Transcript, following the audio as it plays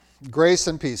Grace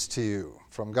and peace to you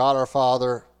from God our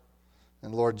Father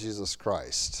and Lord Jesus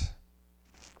Christ.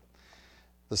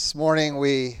 This morning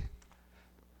we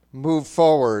move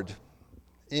forward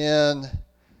in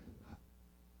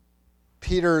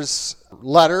Peter's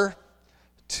letter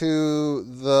to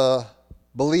the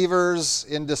believers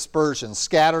in dispersion,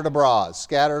 scattered abroad,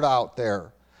 scattered out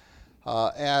there.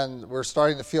 And we're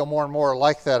starting to feel more and more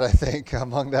like that, I think,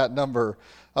 among that number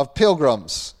of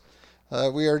pilgrims.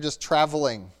 We are just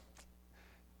traveling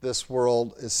this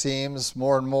world, it seems,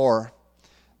 more and more,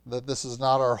 that this is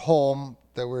not our home,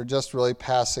 that we're just really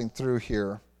passing through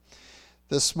here.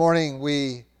 This morning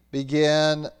we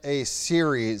begin a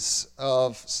series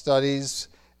of studies,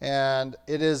 and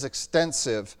it is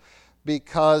extensive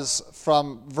because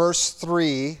from verse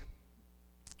 3,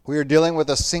 we are dealing with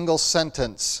a single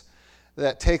sentence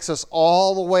that takes us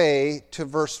all the way to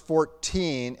verse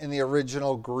 14 in the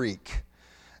original Greek.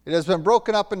 It has been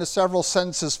broken up into several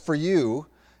sentences for you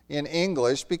in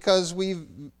English because we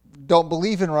don't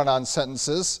believe in run-on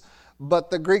sentences, but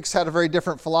the Greeks had a very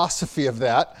different philosophy of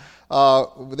that.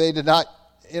 They did not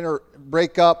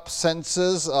break up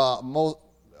sentences. Our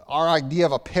idea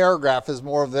of a paragraph is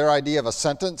more of their idea of a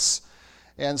sentence,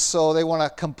 and so they want to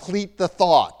complete the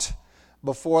thought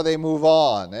before they move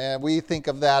on. And we think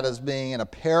of that as being in a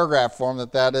paragraph form,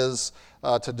 that is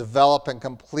to develop and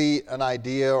complete an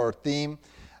idea or theme.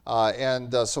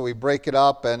 So we break it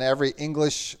up, and every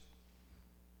English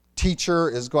teacher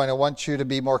is going to want you to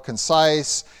be more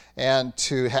concise and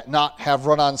to not have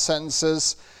run-on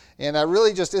sentences. And that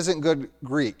really just isn't good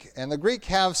Greek. And the Greek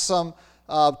have some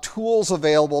tools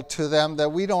available to them that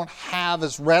we don't have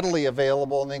as readily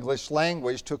available in the English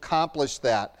language to accomplish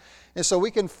that. And so we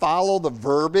can follow the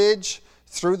verbiage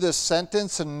through this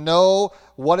sentence and know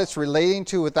what it's relating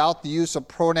to without the use of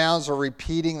pronouns or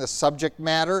repeating the subject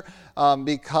matter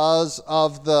because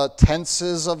of the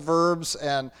tenses of verbs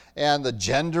and the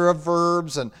gender of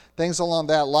verbs and things along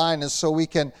that line. And so we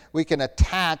can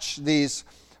attach these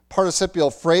participial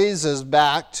phrases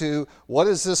back to what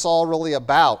is this all really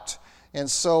about. And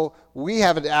so we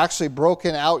have it actually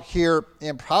broken out here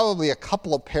in probably a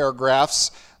couple of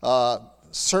paragraphs,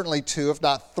 certainly 2, if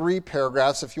not 3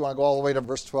 paragraphs, if you want to go all the way to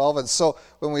verse 12. And so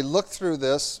when we look through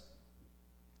this,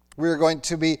 we're going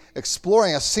to be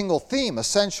exploring a single theme,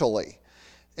 essentially.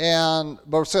 But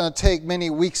it's going to take many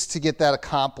weeks to get that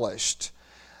accomplished.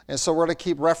 And so we're going to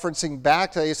keep referencing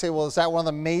back to that. You say, well, is that one of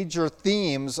the major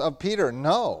themes of Peter?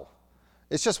 No.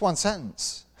 It's just one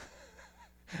sentence.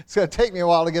 It's going to take me a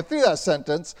while to get through that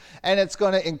sentence, and it's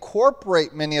going to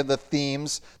incorporate many of the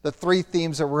themes, the 3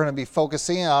 themes that we're going to be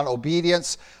focusing on: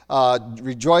 obedience,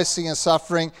 rejoicing and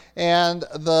suffering, and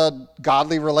the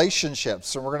godly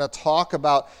relationships. And we're going to talk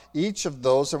about each of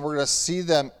those, and we're going to see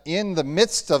them in the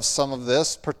midst of some of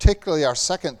this, particularly our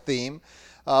second theme,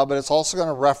 but it's also going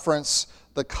to reference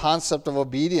the concept of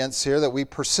obedience here, that we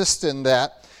persist in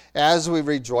that as we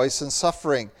rejoice in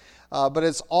suffering. But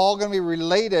it's all going to be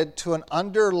related to an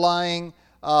underlying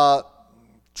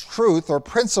truth or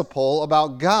principle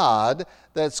about God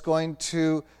that's going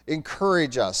to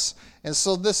encourage us. And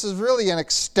so this is really an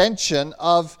extension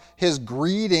of his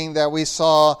greeting that we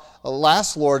saw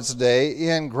last Lord's Day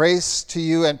in grace to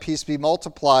you and peace be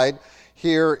multiplied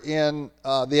here in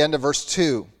the end of verse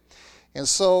 2. And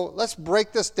so let's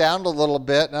break this down a little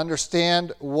bit and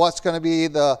understand what's going to be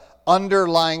the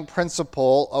underlying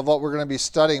principle of what we're going to be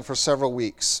studying for several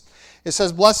weeks. It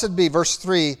says, blessed be, verse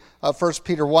 3 of 1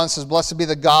 Peter 1 says, blessed be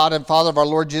the God and Father of our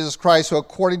Lord Jesus Christ, who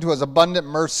according to his abundant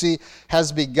mercy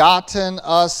has begotten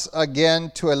us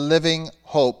again to a living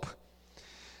hope,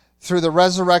 through the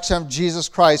resurrection of Jesus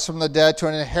Christ from the dead, to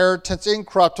an inheritance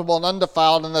incorruptible and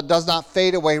undefiled, and that does not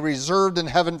fade away, reserved in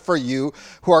heaven for you,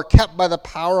 who are kept by the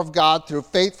power of God through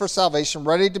faith for salvation,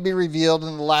 ready to be revealed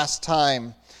in the last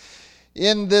time.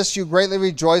 In this you greatly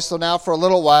rejoice, though now for a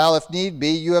little while, if need be,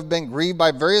 you have been grieved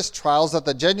by various trials, that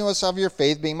the genuineness of your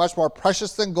faith, being much more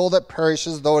precious than gold that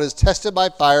perishes, though it is tested by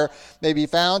fire, may be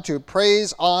found to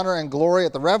praise, honor, and glory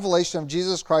at the revelation of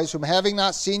Jesus Christ, whom having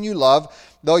not seen you love,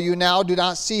 though you now do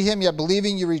not see him, yet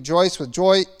believing you rejoice with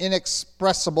joy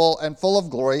inexpressible and full of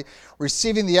glory,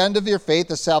 receiving the end of your faith,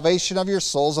 the salvation of your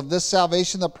souls. Of this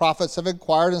salvation the prophets have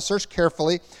inquired and searched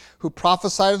carefully, who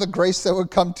prophesied of the grace that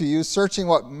would come to you, searching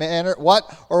what manner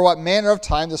of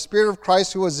time the Spirit of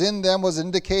Christ who was in them was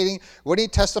indicating when he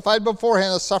testified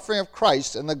beforehand the suffering of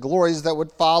Christ and the glories that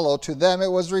would follow. To them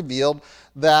it was revealed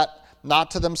that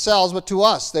not to themselves but to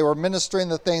us they were ministering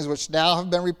the things which now have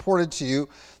been reported to you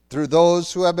through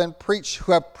those who have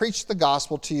preached the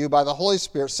gospel to you by the Holy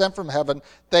Spirit sent from heaven,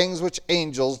 things which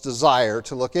angels desire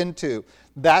to look into.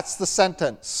 That's the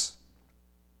sentence.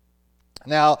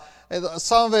 Now,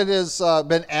 Some of it has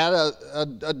been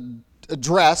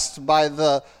addressed by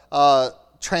the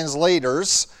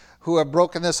translators who have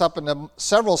broken this up into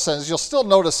several sentences. You'll still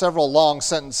notice several long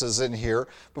sentences in here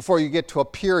before you get to a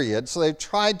period. So they've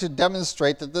tried to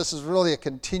demonstrate that this is really a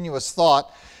continuous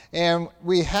thought. And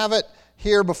we have it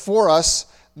here before us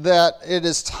that it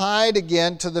is tied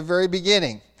again to the very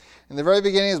beginning. In the very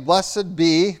beginning is, blessed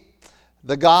be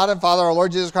the God and Father, our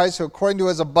Lord Jesus Christ, who according to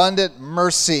his abundant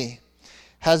mercy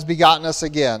has begotten us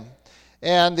again.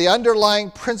 And the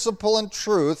underlying principle and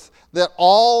truth that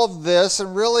all of this,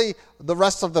 and really the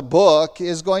rest of the book,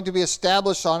 is going to be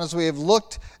established on as we have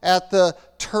looked at the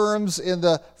terms in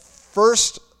the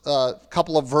first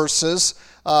couple of verses,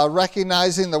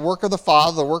 recognizing the work of the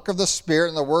Father, the work of the Spirit,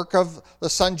 and the work of the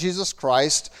Son, Jesus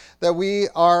Christ, that we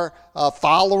are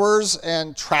followers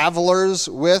and travelers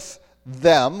with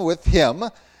them, with him,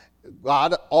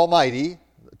 God Almighty,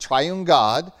 triune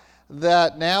God,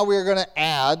 that now we are going to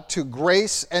add to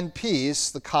grace and peace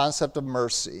the concept of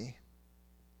mercy.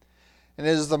 And it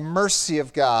is the mercy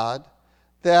of God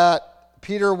that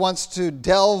Peter wants to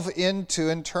delve into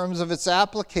in terms of its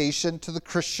application to the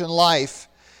Christian life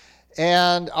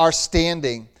and our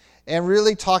standing, and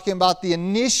really talking about the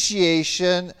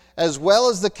initiation as well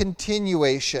as the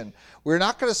continuation. We're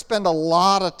not going to spend a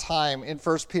lot of time in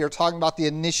 1 Peter talking about the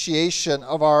initiation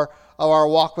of our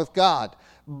walk with God,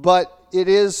 but it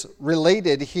is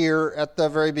related here at the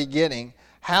very beginning.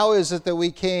 How is it that we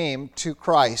came to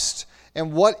Christ?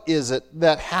 And what is it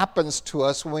that happens to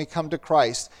us when we come to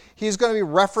Christ? He's going to be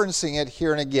referencing it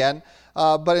here and again,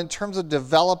 but in terms of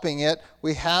developing it,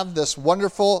 we have this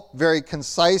wonderful, very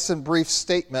concise and brief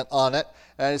statement on it.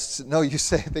 And you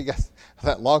say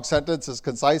that long sentence is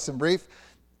concise and brief?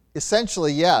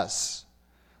 Essentially, yes,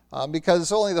 because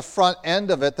it's only the front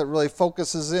end of it that really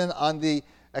focuses in on the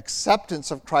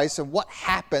acceptance of Christ and what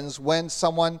happens when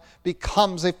someone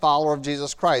becomes a follower of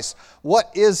Jesus Christ. What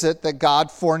is it that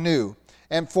God foreknew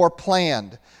and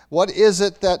foreplanned? What is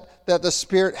it that the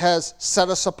Spirit has set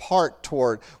us apart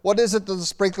toward? What is it that the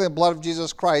sprinkling of blood of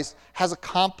Jesus Christ has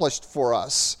accomplished for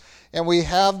us? And we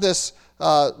have this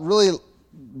really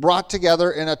brought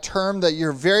together in a term that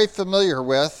you're very familiar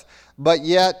with, but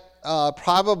yet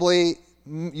probably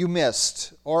you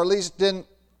missed, or at least didn't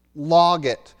log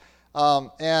it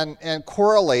and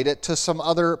correlate it to some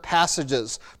other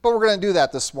passages. But we're going to do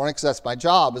that this morning because that's my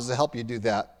job, is to help you do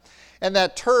that. And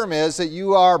that term is that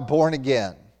you are born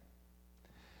again.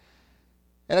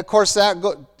 And of course,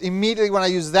 immediately when I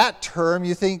use that term,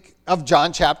 you think of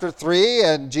John chapter 3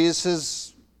 and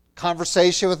Jesus'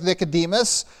 conversation with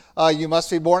Nicodemus. You must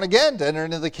be born again to enter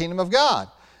into the kingdom of God.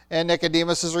 And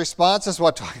Nicodemus' response is,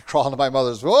 what, do I crawl into my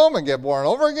mother's womb and get born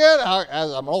over again?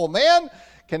 As I'm an old man,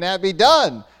 can that be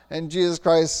done? And Jesus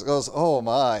Christ goes, oh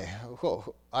my,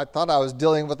 I thought I was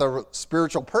dealing with a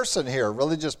spiritual person here, a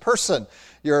religious person.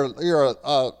 You're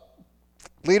a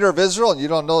leader of Israel, and you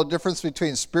don't know the difference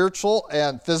between spiritual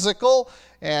and physical.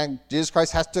 And Jesus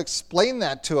Christ has to explain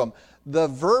that to him. The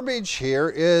verbiage here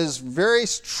is very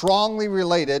strongly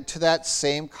related to that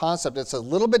same concept. It's a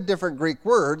little bit different Greek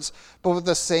words, but with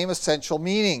the same essential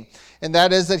meaning. And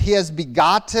that is that he has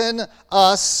begotten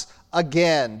us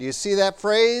again. Do you see that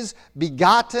phrase?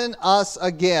 Begotten us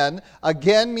again.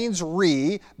 Again means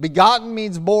begotten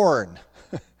means born.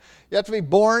 You have to be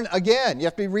born again. You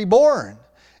have to be reborn.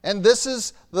 And this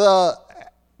is the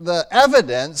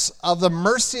evidence of the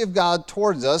mercy of God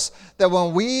towards us, that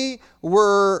when we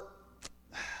were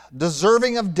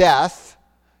deserving of death,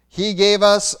 he gave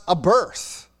us a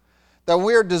birth. That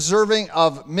we are deserving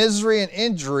of misery and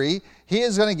injury, he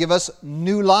is going to give us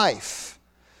new life.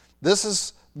 This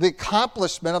is the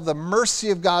accomplishment of the mercy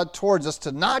of God towards us,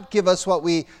 to not give us what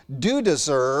we do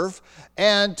deserve,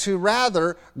 and to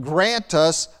rather grant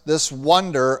us this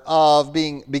wonder of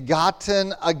being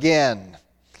begotten again.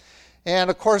 And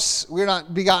of course, we're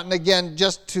not begotten again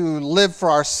just to live for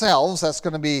ourselves. That's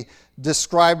going to be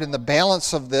described in the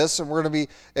balance of this, and we're going to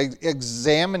be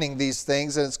examining these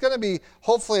things, and it's going to be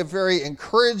hopefully a very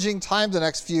encouraging time the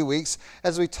next few weeks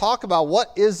as we talk about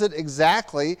what is it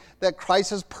exactly that Christ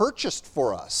has purchased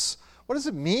for us. What does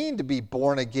it mean to be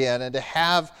born again and to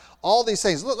have all these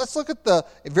things? Let's look at the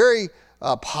very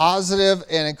positive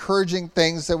and encouraging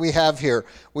things that we have here.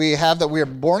 We have that we are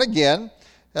born again.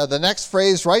 The next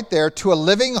phrase right there, to a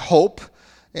living hope.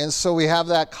 And so we have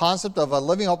that concept of a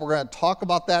living hope. We're going to talk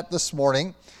about that this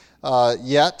morning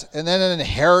yet. And then an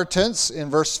inheritance in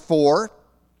verse 4,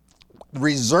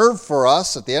 reserved for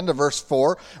us at the end of verse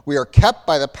 4. We are kept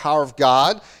by the power of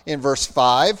God in verse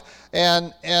 5.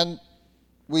 And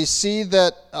we see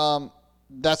that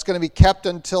that's going to be kept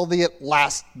until the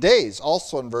last days,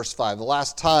 also in verse 5, the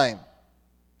last time.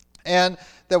 And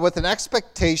that with an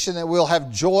expectation that we'll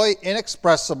have joy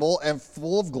inexpressible and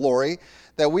full of glory,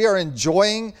 that we are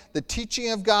enjoying the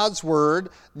teaching of God's Word,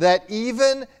 that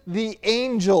even the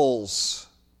angels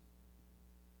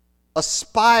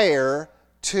aspire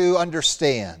to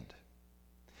understand.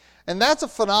 And that's a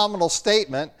phenomenal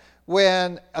statement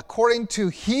when, according to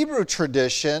Hebrew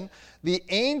tradition, the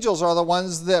angels are the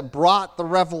ones that brought the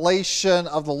revelation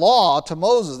of the law to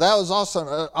Moses. That was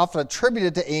also often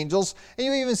attributed to angels. And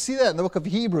you even see that in the book of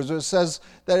Hebrews, where it says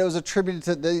that it was attributed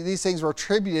to, these things were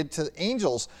attributed to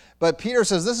angels. But Peter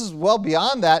says this is well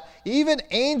beyond that. Even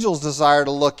angels desire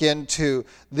to look into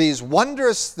these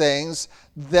wondrous things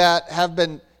that have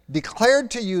been declared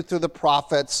to you through the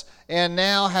prophets and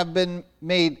now have been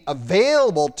made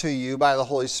available to you by the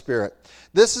Holy Spirit.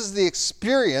 This is the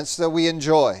experience that we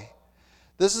enjoy.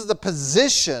 This is the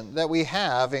position that we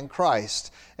have in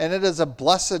Christ, and it is a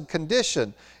blessed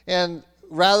condition. And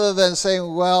rather than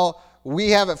saying, well,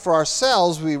 we have it for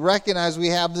ourselves, we recognize we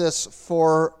have this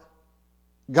for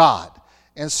God.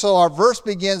 And so our verse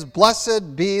begins,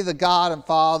 "Blessed be the God and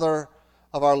Father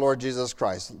of our Lord Jesus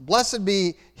Christ." Blessed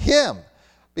be Him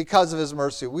because of His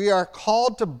mercy. We are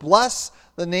called to bless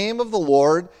the name of the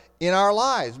Lord in our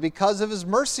lives because of His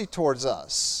mercy towards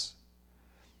us.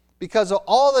 Because of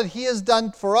all that He has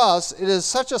done for us, it is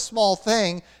such a small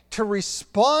thing to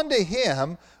respond to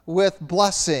Him with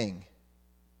blessing.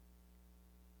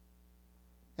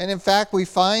 And in fact, we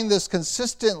find this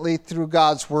consistently through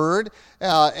God's Word,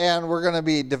 and we're going to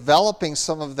be developing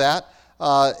some of that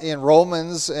in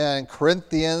Romans and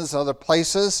Corinthians, other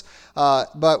places.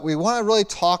 But we want to really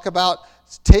talk about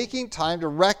taking time to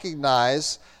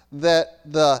recognize that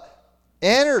the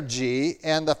energy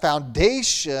and the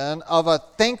foundation of a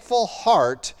thankful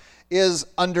heart is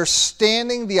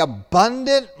understanding the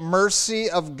abundant mercy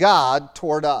of God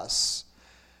toward us.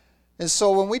 And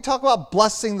so when we talk about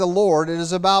blessing the Lord, it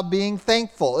is about being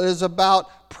thankful. It is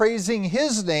about praising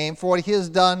His name for what He has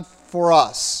done for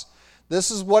us.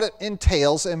 This is what it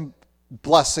entails in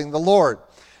blessing the Lord.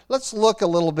 Let's look a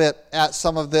little bit at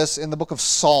some of this in the book of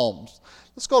Psalms.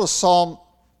 Let's go to Psalm,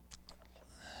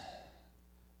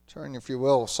 turn if you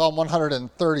will, Psalm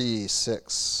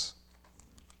 136.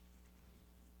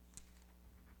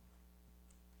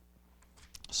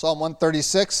 Psalm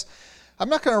 136. I'm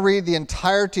not going to read the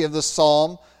entirety of the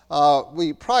psalm.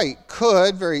 We probably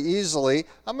could very easily.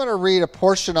 I'm going to read a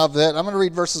portion of it. I'm going to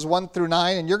read verses 1 through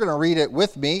 9, and you're going to read it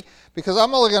with me, because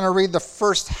I'm only going to read the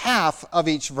first half of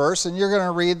each verse, and you're going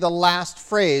to read the last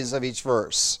phrase of each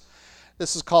verse.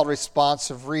 This is called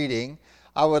responsive reading.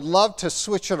 I would love to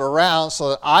switch it around so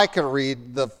that I could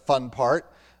read the fun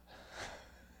part.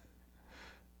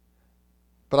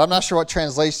 But I'm not sure what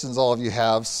translations all of you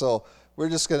have, so we're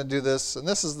just going to do this. And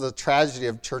this is the tragedy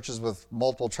of churches with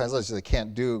multiple translations. They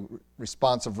can't do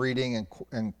responsive reading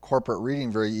and corporate reading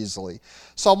very easily.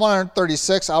 Psalm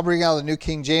 136, I'll bring out the New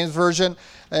King James Version,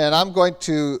 and I'm going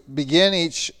to begin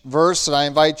each verse, and I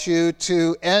invite you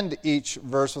to end each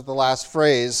verse with the last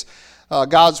phrase.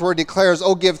 God's Word declares,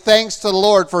 "Oh, give thanks to the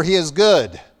Lord, for He is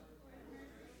good.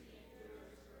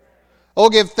 Oh,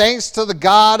 give thanks to the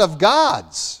God of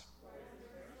gods.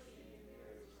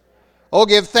 Oh,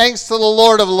 give thanks to the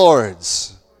Lord of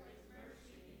lords.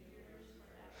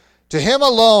 To Him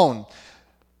alone,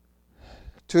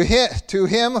 to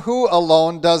him who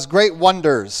alone does great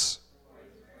wonders.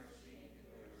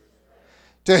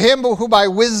 To Him who by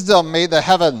wisdom made the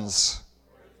heavens.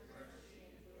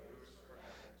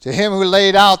 To Him who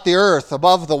laid out the earth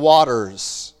above the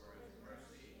waters.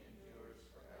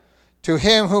 To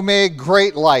Him who made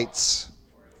great lights.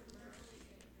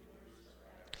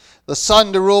 The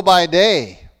sun to rule by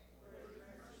day.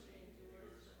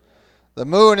 The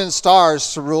moon and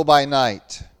stars to rule by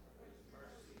night."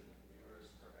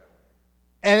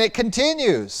 And it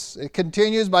continues. It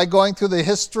continues by going through the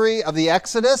history of the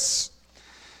Exodus.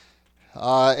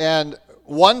 And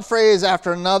one phrase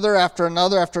after another, after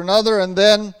another, after another. And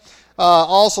then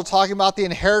also talking about the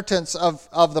inheritance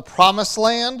of the promised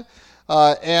land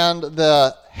and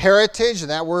the heritage.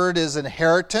 And that word is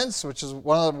inheritance, which is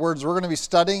one of the words we're going to be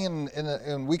studying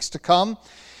in weeks to come.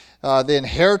 The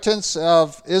inheritance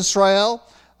of Israel,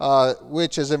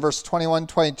 which is in verse 21,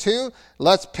 22.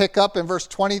 Let's pick up in verse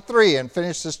 23 and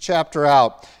finish this chapter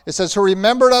out. It says, "Who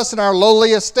remembered us in our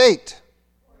lowly estate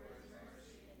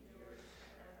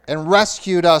and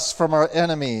rescued us from our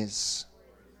enemies,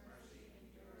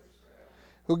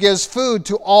 who gives food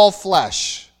to all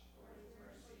flesh.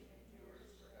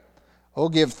 Oh,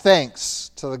 give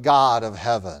thanks to the God of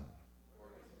heaven."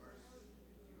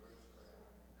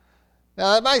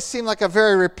 Now, that might seem like a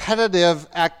very repetitive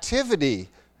activity,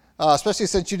 especially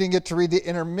since you didn't get to read the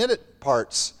intermittent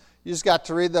parts You just got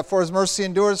to read that, for his mercy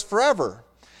endures forever.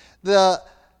 The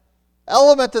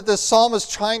element that this psalm is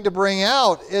trying to bring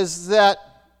out is that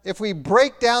if we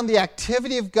break down the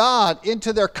activity of God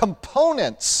into their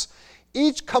components,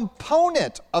 each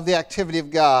component of the activity of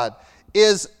God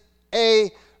is a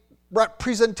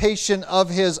representation of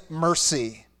his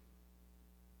mercy.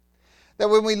 That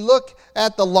when we look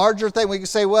at the larger thing, we can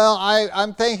say, well,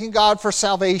 I'm thanking God for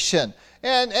salvation.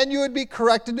 And you would be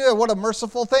correct to do it. What a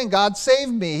merciful thing. God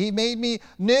saved me. He made me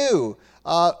new.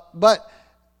 But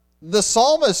the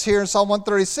psalmist here in Psalm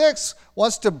 136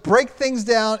 wants to break things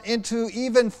down into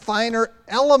even finer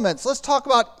elements. Let's talk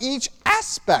about each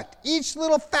aspect, each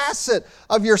little facet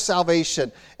of your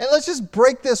salvation. And let's just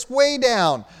break this way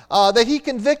down. That he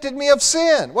convicted me of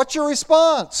sin. What's your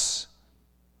response?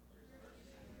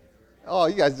 Oh,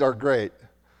 you guys are great.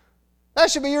 That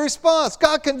should be your response.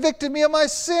 God convicted me of my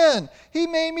sin. He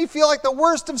made me feel like the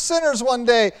worst of sinners one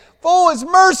day. Oh, his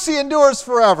mercy endures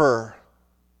forever.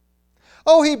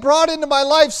 Oh, he brought into my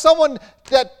life someone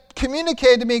that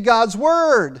communicated to me God's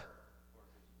word.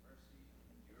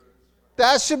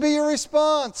 That should be your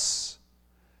response.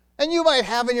 And you might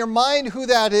have in your mind who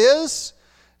that is.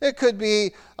 It could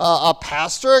be a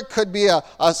pastor. It could be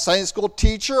a Sunday school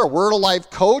teacher, a Word of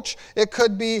Life coach. It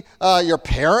could be your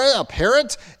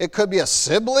parent. It could be a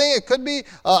sibling. It could be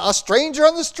a stranger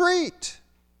on the street.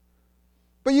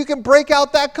 But you can break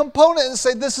out that component and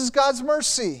say, this is God's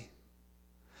mercy.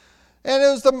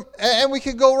 And we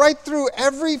could go right through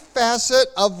every facet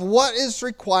of what is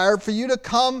required for you to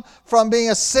come from being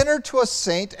a sinner to a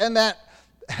saint, and that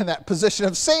position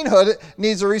of sainthood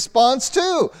needs a response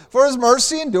too. For his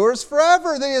mercy endures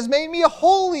forever, that he has made me a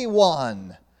holy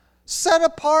one, set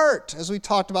apart, as we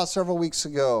talked about several weeks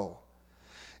ago.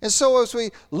 And so as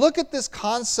we look at this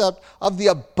concept of the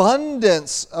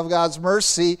abundance of God's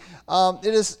mercy,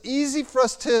 it is easy for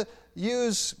us to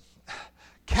use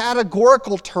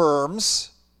categorical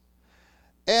terms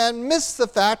and miss the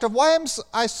fact of why am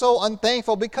I so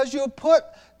unthankful, because you have put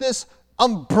this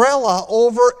umbrella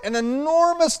over an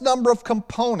enormous number of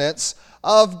components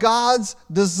of God's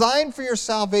design for your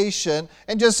salvation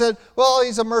and just said, well,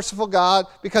 he's a merciful God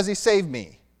because he saved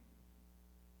me.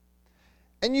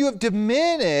 And you have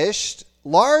diminished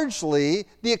largely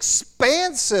the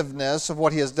expansiveness of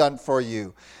what he has done for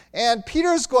you. And Peter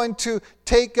is going to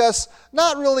take us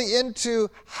not really into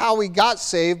how we got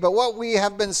saved, but what we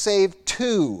have been saved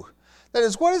to. That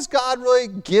is, what has God really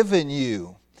given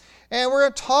you? And we're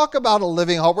going to talk about a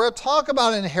living hope. We're going to talk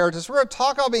about inheritance. We're going to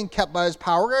talk about being kept by his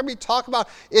power. We're going to be talking about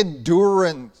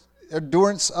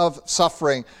endurance of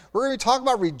suffering. We're going to be talking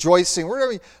about rejoicing. We're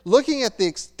going to be looking at the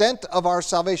extent of our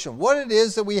salvation, what it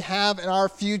is that we have in our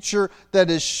future that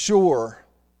is sure.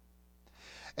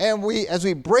 And as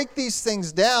we break these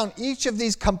things down, each of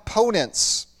these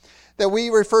components that we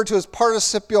refer to as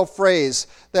participial phrase,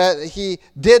 that he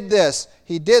did this,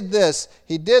 he did this,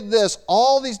 he did this,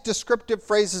 all these descriptive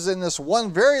phrases in this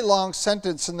one very long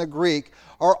sentence in the Greek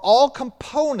are all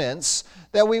components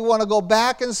that we want to go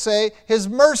back and say, his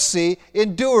mercy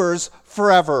endures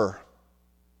forever.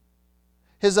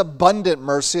 His abundant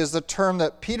mercy is the term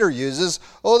that Peter uses.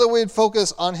 Oh, that we'd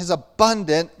focus on his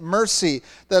abundant mercy.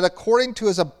 That according to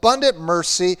his abundant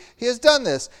mercy, he has done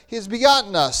this. He has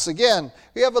begotten us. Again,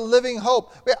 we have a living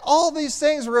hope. All these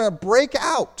things we're going to break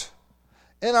out.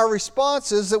 And our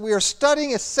response is that we are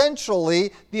studying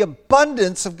essentially the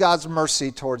abundance of God's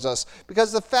mercy towards us.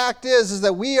 Because the fact is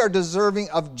that we are deserving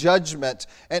of judgment.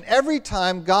 And every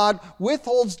time God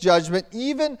withholds judgment,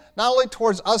 even not only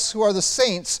towards us who are the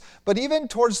saints, but even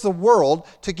towards the world,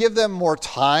 to give them more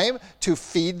time, to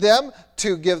feed them,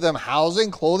 to give them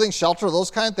housing, clothing, shelter, those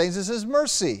kind of things, is his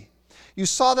mercy. You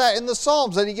saw that in the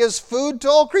Psalms, that he gives food to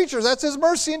all creatures. That's his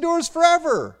mercy endures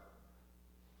forever.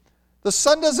 The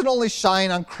sun doesn't only shine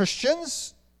on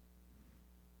Christians.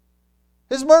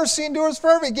 His mercy endures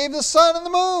forever. He gave the sun and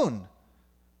the moon,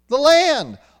 the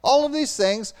land. All of these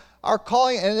things are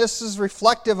calling, and this is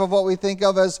reflective of what we think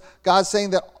of as God saying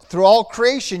that through all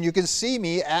creation you can see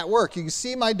me at work. You can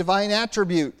see my divine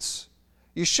attributes.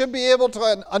 You should be able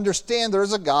to understand there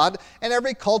is a God, and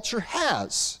every culture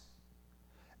has.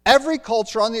 Every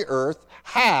culture on the earth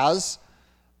has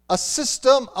a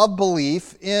system of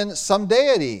belief in some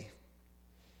deity.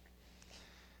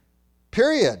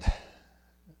 Period.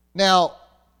 Now,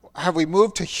 have we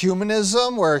moved to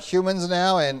humanism, where humans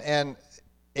now and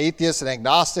atheists and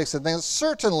agnostics and things?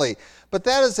 Certainly. But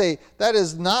that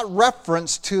is not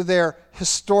reference to their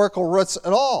historical roots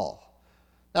at all.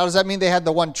 Now, does that mean they had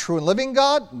the one true and living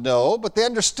God? No, but they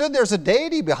understood there's a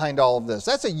deity behind all of this.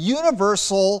 That's a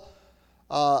universal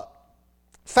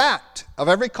fact of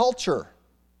every culture.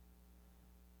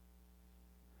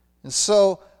 And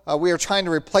so we are trying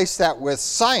to replace that with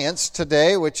science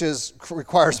today, which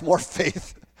requires more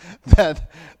faith than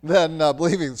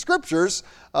believing the Scriptures.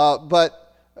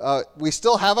 But we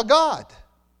still have a God.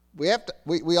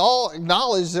 We all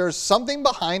acknowledge there's something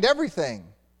behind everything.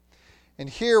 And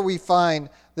here we find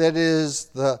that it is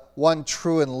the one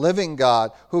true and living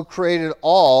God who created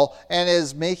all and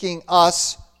is making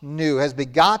us new, has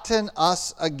begotten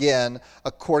us again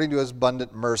according to his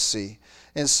abundant mercy.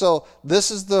 And so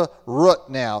this is the root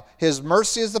now. His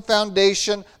mercy is the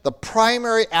foundation. The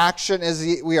primary action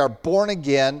is we are born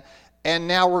again, and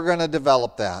now we're going to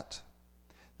develop that.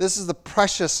 This is the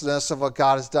preciousness of what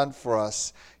God has done for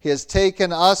us. He has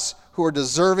taken us who are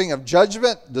deserving of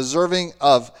judgment, deserving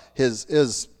of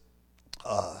his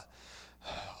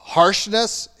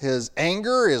harshness, his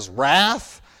anger, his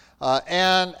wrath,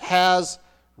 and has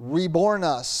reborn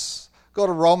us. Go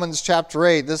to Romans chapter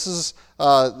 8. This is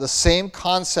the same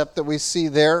concept that we see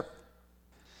there.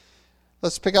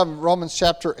 Let's pick up Romans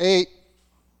chapter 8.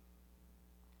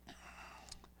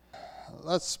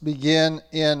 Let's begin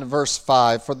in verse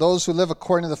 5. For those who live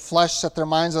according to the flesh set their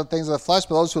minds on things of the flesh,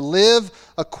 but those who live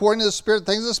according to the Spirit,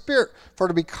 things of the Spirit. For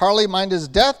to be carnally minded is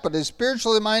death, but to be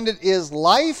spiritually minded is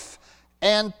life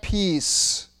and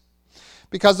peace.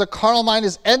 Because the carnal mind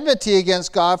is enmity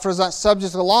against God, for it is not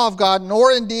subject to the law of God,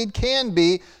 nor indeed can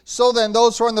be. So then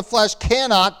those who are in the flesh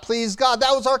cannot please God.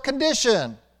 That was our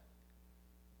condition.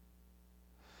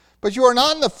 But you are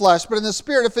not in the flesh, but in the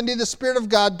Spirit, if indeed the Spirit of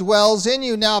God dwells in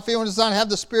you. Now, if anyone does not have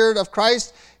the Spirit of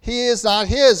Christ, he is not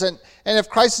his. And if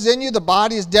Christ is in you, the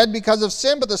body is dead because of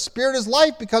sin, but the Spirit is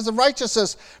life because of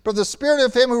righteousness. But if the Spirit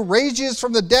of him who raised Jesus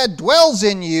from the dead dwells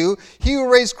in you, he who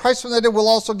raised Christ from the dead will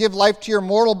also give life to your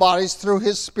mortal bodies through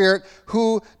his Spirit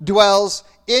who dwells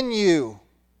in you.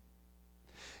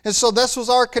 And so this was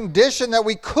our condition, that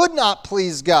we could not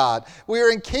please God. We were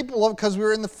incapable of it because we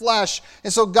were in the flesh.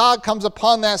 And so God comes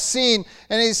upon that scene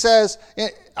and he says,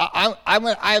 I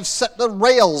have set the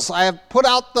rails. I have put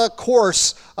out the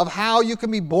course of how you can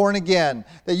be born again.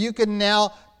 That you can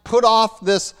now put off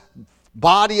this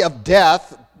body of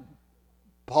death,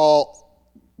 Paul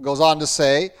goes on to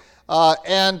say,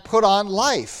 and put on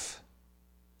life.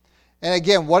 And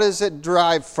again, what does it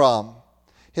derive from?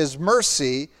 His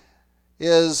mercy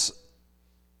is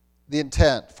the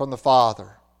intent from the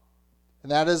Father.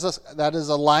 And that is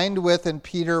aligned with, in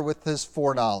Peter, with his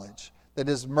foreknowledge, that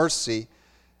his mercy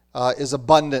is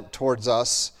abundant towards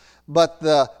us. But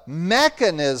the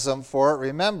mechanism for it,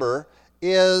 remember,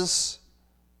 is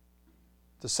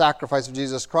the sacrifice of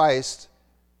Jesus Christ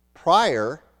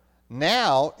prior.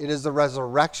 Now it is the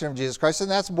resurrection of Jesus Christ.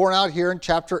 And that's borne out here in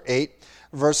chapter 8,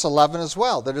 verse 11 as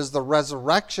well. That is the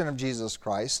resurrection of Jesus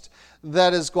Christ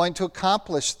that is going to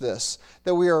accomplish this.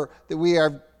 That we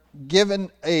are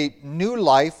given a new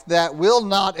life that will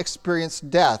not experience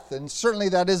death. And certainly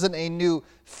that isn't a new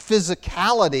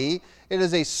physicality. It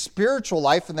is a spiritual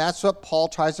life, and that's what Paul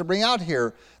tries to bring out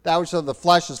here. That which is of the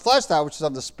flesh is flesh, that which is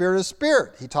of the Spirit is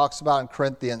spirit, he talks about in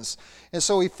Corinthians. And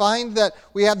so we find that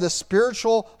we have the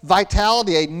spiritual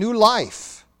vitality, a new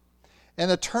life.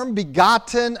 And the term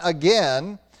begotten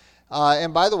again,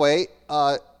 and by the way,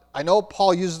 I know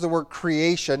Paul uses the word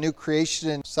creation, new creation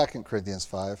in 2 Corinthians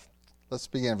 5. Let's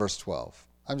begin verse 12.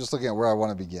 I'm just looking at where I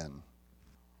want to begin,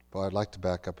 but I'd like to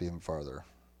back up even farther.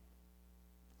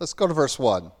 Let's go to verse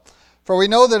 1. For we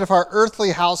know that if our earthly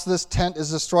house, this tent,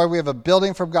 is destroyed, we have a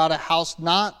building from God, a house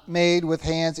not made with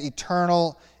hands,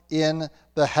 eternal in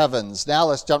the heavens. Now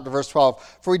let's jump to verse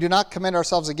 12. For we do not commend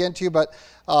ourselves again to you, but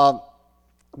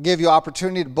give you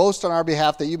opportunity to boast on our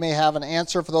behalf, that you may have an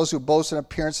answer for those who boast in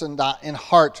appearance and not in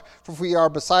heart. For if we are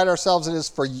beside ourselves, it is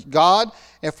for God.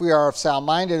 If we are of sound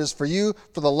mind, it is for you.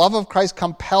 For the love of Christ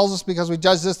compels us, because we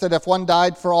judge this, that if one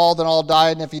died for all, then all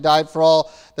died. And if he died for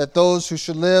all, that those who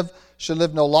should live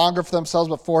no longer for themselves,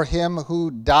 but for him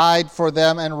who died for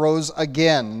them and rose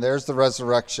again. There's the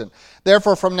resurrection.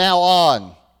 Therefore, from now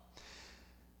on,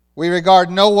 we regard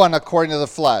no one according to the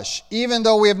flesh. Even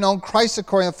though we have known Christ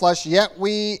according to the flesh, yet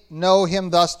we know him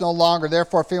thus no longer.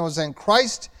 Therefore, if anyone is in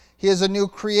Christ, he is a new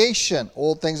creation.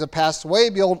 Old things have passed away.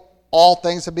 Behold, all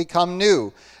things have become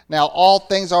new. Now all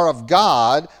things are of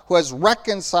God, who has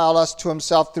reconciled us to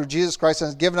himself through Jesus Christ and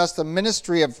has given us the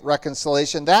ministry of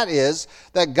reconciliation. That is,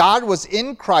 that God was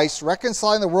in Christ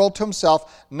reconciling the world to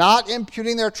himself, not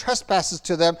imputing their trespasses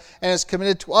to them, and has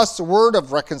committed to us the word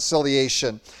of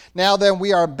reconciliation. Now then,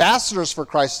 we are ambassadors for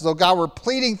Christ. As though God were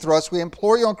pleading through us, we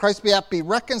implore you on Christ's behalf, be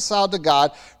reconciled to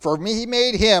God. For he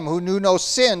made him who knew no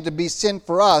sin to be sin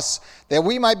for us, that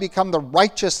we might become the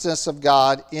righteousness of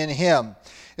God in him.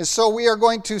 And so we are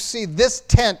going to see this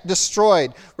tent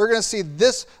destroyed. We're going to see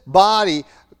this body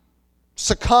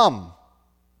succumb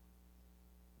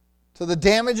to the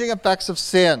damaging effects of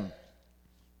sin.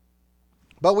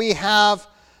 But we have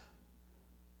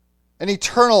an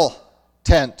eternal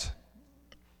tent.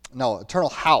 No, eternal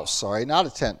house, sorry, not a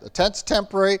tent. A tent's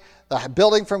temporary, the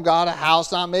building from God, a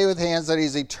house not made with hands, that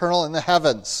He's eternal in the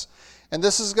heavens. And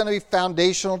this is going to be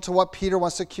foundational to what Peter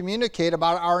wants to communicate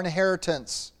about our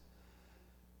inheritance.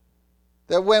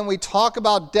 That when we talk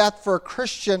about death for a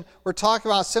Christian, we're talking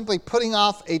about simply putting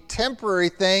off a temporary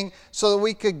thing so that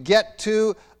we could get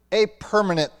to a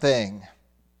permanent thing.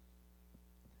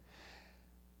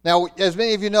 Now, as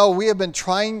many of you know, we have been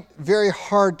trying very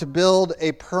hard to build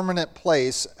a permanent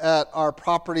place at our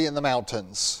property in the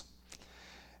mountains.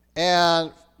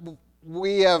 And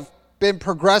we have been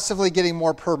progressively getting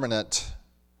more permanent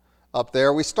up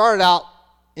there. We started out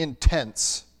in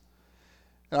tents.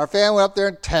 And our family went up there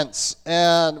in tents.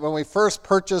 And when we first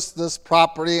purchased this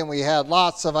property, and we had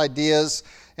lots of ideas,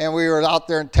 and we were out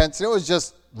there in tents, and it was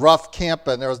just rough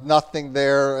camping. There was nothing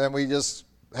there, and we just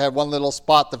had one little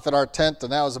spot to fit our tent,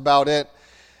 and that was about it.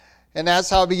 And that's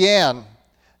how it began.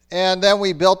 And then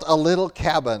we built a little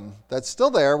cabin that's still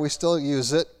there. We still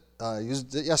use it.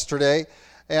 Used it yesterday.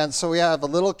 And so we have a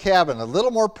little cabin, a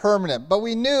little more permanent. But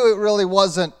we knew it really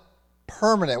wasn't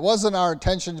permanent. It wasn't our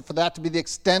intention for that to be the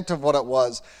extent of what it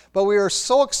was. But we were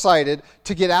so excited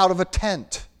to get out of a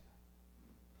tent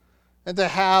and to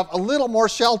have a little more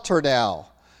shelter now.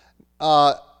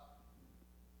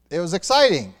 It was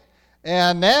exciting.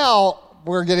 And now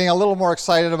we're getting a little more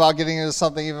excited about getting into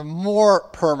something even more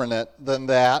permanent than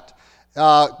that,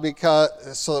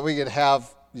 because so that we could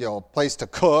have a place to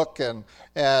cook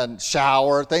and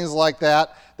shower, things like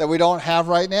that we don't have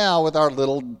right now with our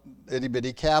little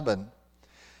itty-bitty cabin.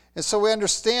 And so we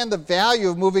understand the value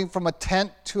of moving from a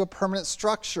tent to a permanent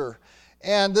structure.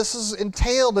 And this is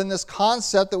entailed in this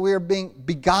concept that we are being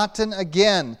begotten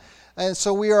again. And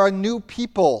so we are a new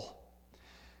people.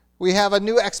 We have a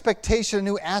new expectation, a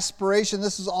new aspiration.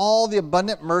 This is all the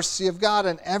abundant mercy of God.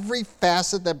 And every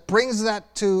facet that brings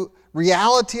that to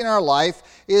reality in our life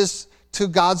is to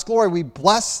God's glory. We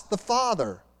bless the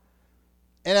Father.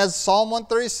 And as Psalm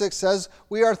 136 says,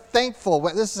 we are thankful.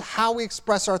 This is how we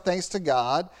express our thanks to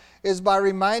God, is by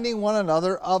reminding one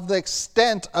another of the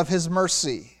extent of His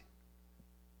mercy.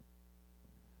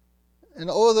 And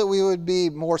oh, that we would be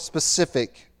more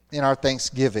specific in our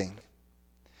thanksgiving.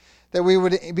 That we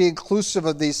would be inclusive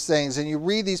of these things. And you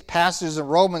read these passages in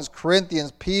Romans,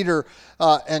 Corinthians, Peter,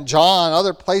 and John,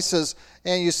 other places,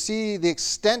 and you see the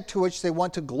extent to which they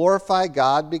want to glorify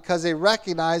God because they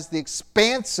recognize the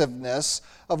expansiveness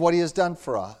of what He has done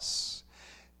for us.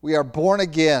 We are born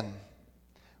again.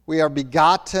 We are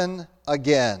begotten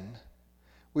again.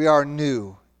 We are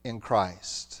new in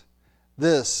Christ.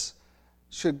 This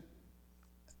should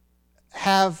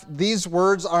have these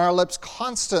words on our lips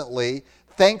constantly.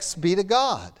 Thanks be to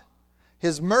God.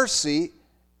 His mercy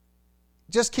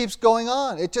just keeps going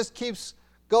on. It just keeps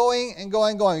going and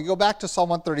going and going. You go back to Psalm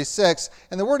 136,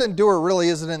 and the word endure really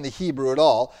isn't in the Hebrew at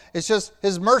all. It's just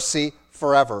His mercy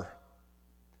forever.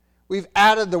 We've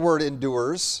added the word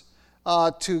endures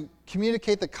to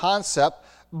communicate the concept,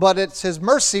 but it's His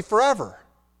mercy forever.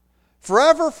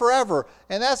 Forever, forever.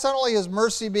 And that's not only His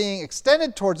mercy being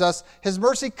extended towards us, His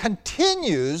mercy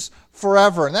continues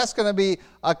forever. And that's going to be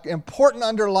an important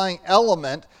underlying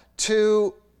element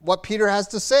to what Peter has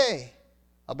to say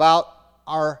about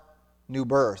our new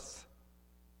birth.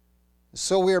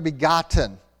 So we are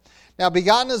begotten. Now,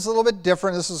 begotten is a little bit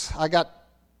different. I got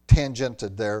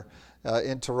tangented there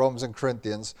into Romans and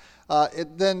Corinthians.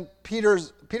 Then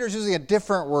Peter's using a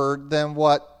different word than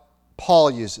what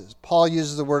Paul uses. Paul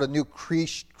uses the word a new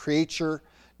creature,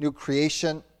 new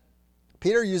creation.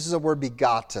 Peter uses the word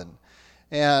begotten.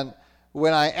 And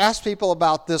when I ask people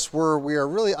about this word, we are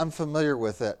really unfamiliar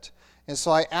with it. And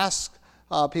so I ask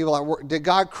people, did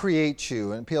God create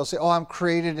you? And people say, oh, I'm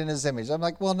created in His image. I'm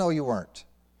like, well, no, you weren't.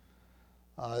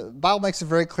 The Bible makes it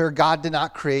very clear God did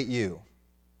not create you.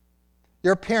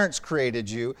 Your parents created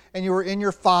you, and you were in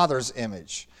your Father's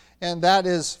image. And that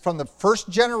is from the first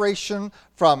generation,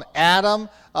 from Adam.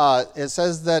 It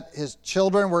says that his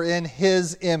children were in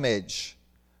His image.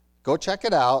 Go check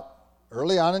it out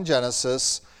early on in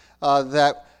Genesis,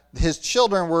 that his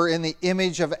children were in the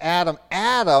image of Adam.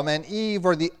 Adam and Eve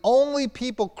were the only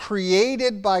people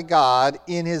created by God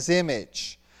in His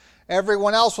image.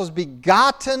 Everyone else was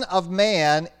begotten of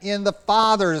man in the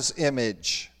Father's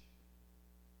image.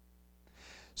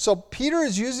 So Peter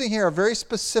is using here a very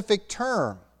specific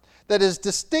term that is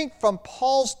distinct from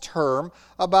Paul's term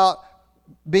about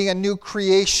being a new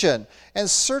creation. And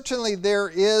certainly there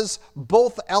is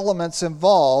both elements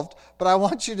involved, but I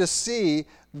want you to see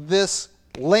this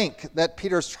link that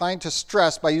Peter's trying to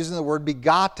stress by using the word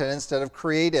begotten instead of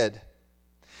created.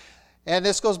 And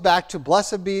this goes back to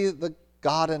blessed be the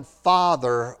God and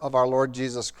Father of our Lord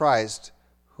Jesus Christ,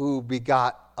 who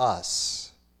begot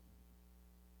us.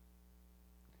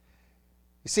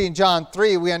 You see, in John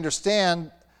 3, we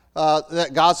understand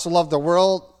that God so loved the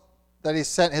world that he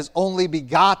sent his only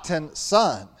begotten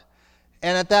Son.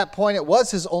 And at that point, it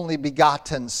was his only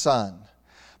begotten Son.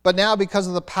 But now, because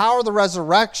of the power of the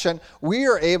resurrection, we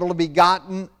are able to be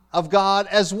begotten of God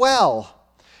as well.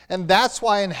 And that's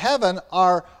why in heaven,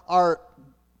 our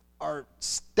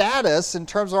status in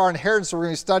terms of our inheritance, we're going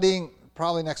to be studying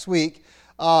probably next week,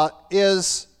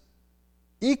 is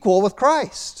equal with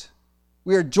Christ.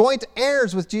 We are joint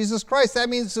heirs with Jesus Christ. That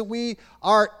means that we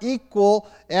are equal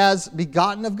as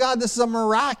begotten of God. This is a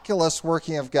miraculous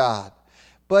working of God.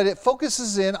 But it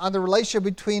focuses in on the relationship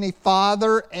between a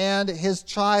father and his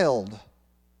child.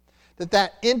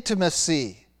 That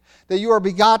intimacy, that you are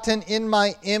begotten in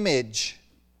my image.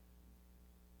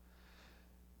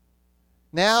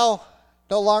 Now,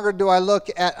 no longer do I look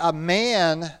at a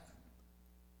man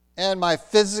and my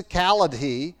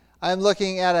physicality. I'm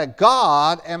looking at a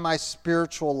God and my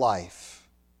spiritual life.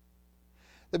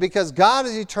 That because God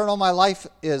is eternal, my life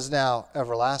is now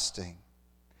everlasting.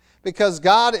 Because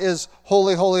God is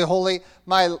holy, holy, holy,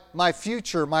 my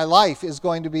future, my life is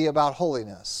going to be about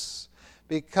holiness.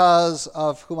 Because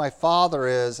of who my Father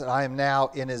is, and I am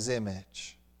now in his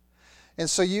image. And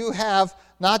so you have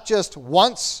not just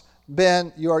once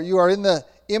been, you are in the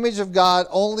image of God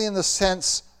only in the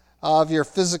sense of your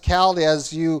physicality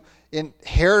as you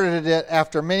inherited it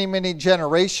after many, many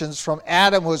generations from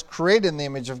Adam, who was created in the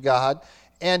image of God,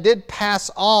 and did pass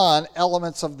on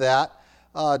elements of that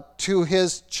to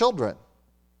his children.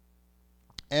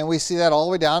 And we see that all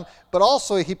the way down. But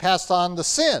also he passed on the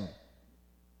sin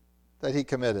that he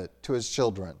committed to his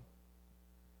children.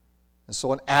 And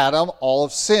so in Adam, all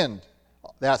have sinned.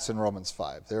 That's in Romans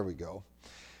 5. There we go.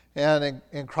 And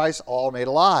in Christ, all made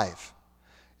alive.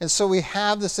 And so we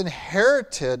have this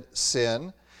inherited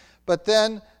sin, but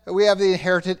then we have the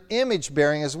inherited image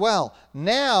bearing as well.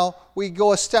 Now we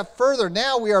go a step further.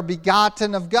 Now we are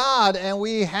begotten of God, and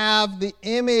we have the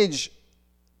imageness,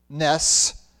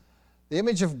 the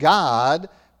image of God,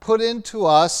 put into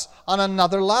us on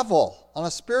another level, on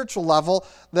a spiritual level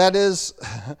that is,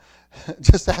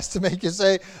 just has to make you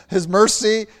say, his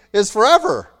mercy is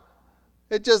forever.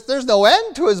 There's no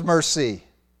end to his mercy.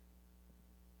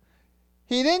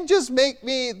 He didn't just make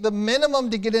me the minimum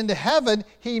to get into heaven.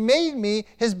 He made me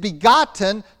his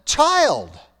begotten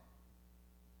child.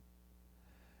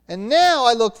 And now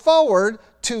I look forward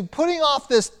to putting off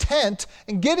this tent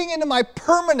and getting into my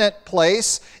permanent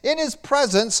place in his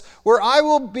presence where I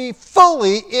will be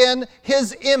fully in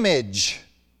his image.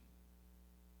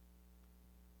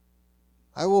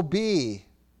 I will be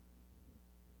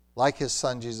like his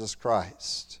Son, Jesus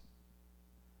Christ.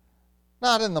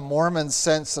 Not in the Mormon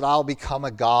sense that I'll become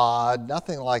a god,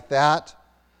 nothing like that.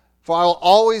 For I will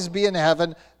always be in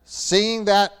heaven singing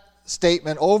that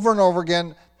statement over and over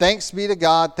again, thanks be to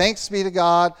God, thanks be to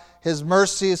God, his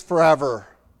mercy is forever.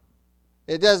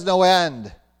 It has no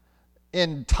end.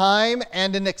 In time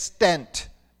and in extent,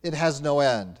 it has no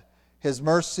end. His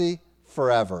mercy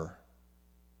forever.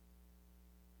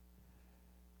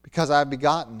 Because I have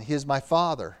begotten, he is my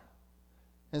Father.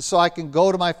 And so I can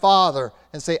go to my Father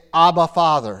and say, Abba,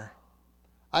 Father.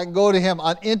 I can go to him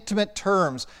on intimate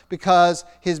terms because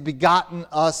he's begotten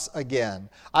us again.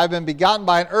 I've been begotten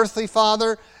by an earthly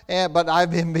father, but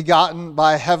I've been begotten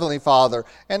by a heavenly Father.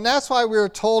 And that's why we are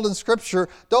told in Scripture,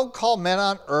 don't call men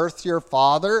on earth your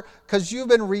father, because you've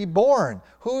been reborn.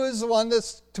 Who is the one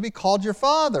that's to be called your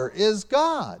father? Is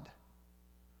God.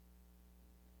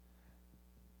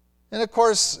 And of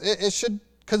course, it should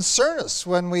concern us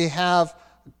when we have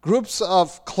groups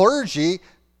of clergy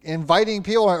inviting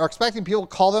people or expecting people to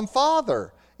call them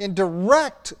father, in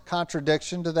direct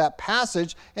contradiction to that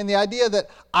passage and the idea that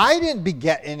I didn't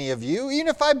beget any of you, even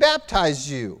if I baptized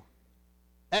you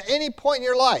at any point in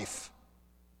your life.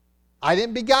 I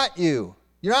didn't begot you.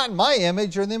 You're not in my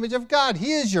image, you're in the image of God.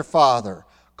 He is your father.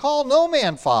 Call no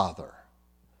man father.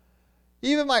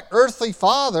 Even my earthly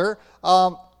father,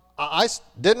 I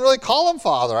didn't really call him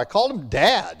father. I called him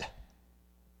dad.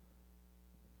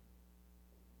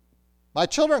 My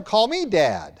children call me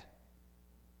dad.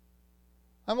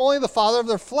 I'm only the father of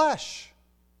their flesh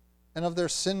and of their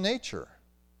sin nature.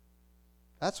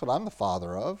 That's what I'm the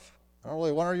father of. I don't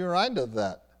really want to remind of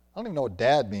that. I don't even know what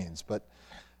dad means, but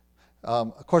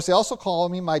of course they also call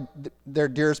me their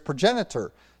dearest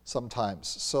progenitor sometimes.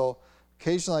 So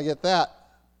occasionally I get that.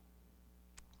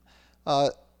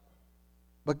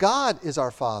 But God is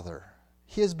our Father.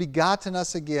 He has begotten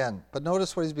us again. But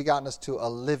notice what he's begotten us to, a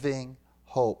living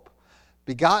hope.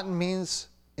 Begotten means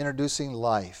introducing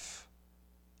life,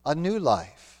 a new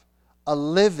life, a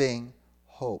living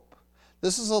hope.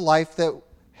 This is a life that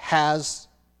has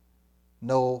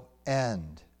no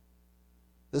end.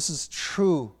 This is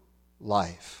true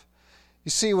life.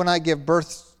 You see, when I give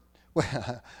birth,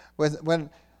 when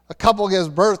a couple gives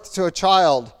birth to a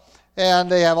child,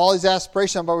 and they have all these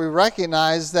aspirations, but we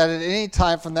recognize that at any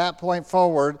time from that point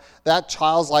forward, that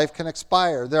child's life can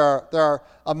expire. There are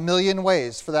a million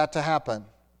ways for that to happen.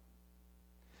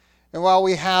 And while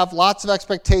we have lots of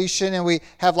expectation and we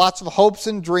have lots of hopes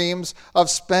and dreams of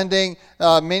spending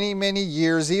many, many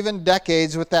years, even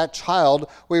decades with that child,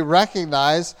 we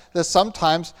recognize that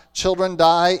sometimes children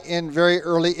die in very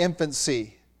early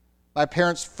infancy. My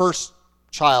parents' first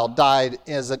child died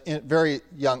as a very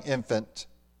young infant.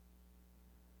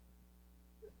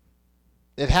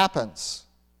 It happens.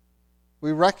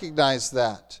 We recognize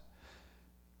that.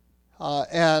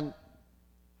 And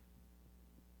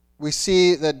we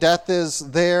see that death is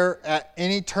there at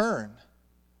any turn,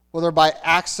 whether by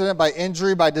accident, by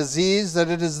injury, by disease, that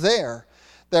it is there.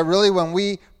 That really when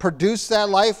we produce that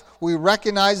life, we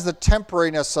recognize the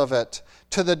temporariness of it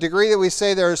to the degree that we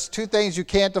say there's two things you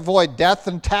can't avoid, death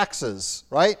and taxes,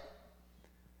 right?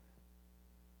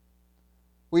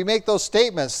 We make those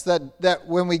statements that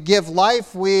when we give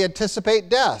life, we anticipate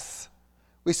death.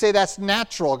 We say that's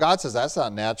natural. God says that's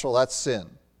not natural, that's sin.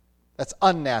 That's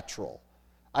unnatural.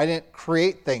 I didn't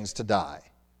create things to die.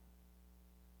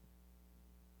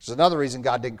 There's another reason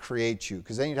God didn't create you,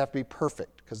 because then you'd have to be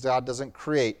perfect, because God doesn't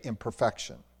create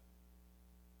imperfection.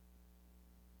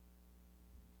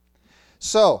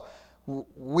 So,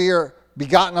 we're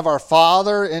begotten of our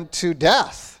Father into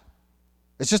death.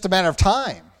 It's just a matter of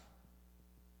time.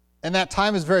 And that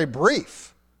time is very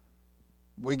brief.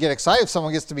 We get excited if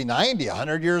someone gets to be 90,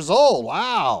 100 years old.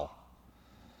 Wow.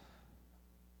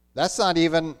 That's not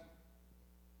even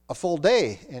a full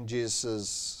day in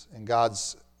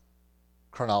God's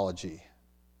chronology.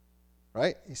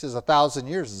 Right? He says 1,000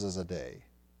 years is a day.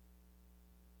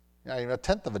 Not even a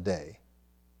tenth of a day.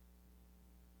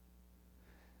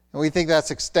 And we think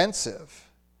that's extensive.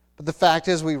 But the fact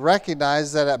is we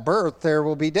recognize that at birth there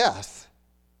will be death.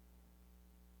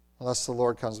 Unless the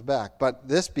Lord comes back. But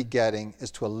this begetting is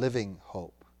to a living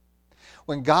hope.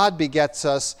 When God begets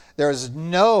us, there is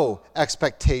no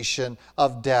expectation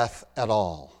of death at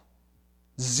all.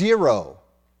 Zero.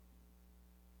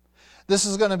 This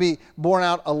is going to be borne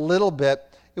out a little bit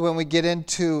when we get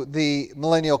into the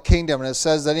millennial kingdom. And it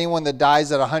says that anyone that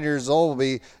dies at 100 years old will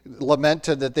be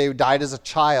lamented that they died as a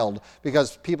child,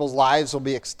 because people's lives will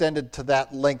be extended to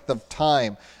that length of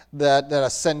time. That a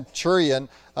centurion,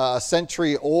 a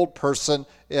century-old person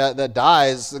that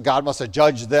dies, God must have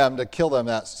judged them to kill them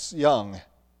that young.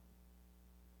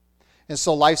 And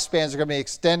so lifespans are going to be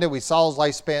extended. We saw those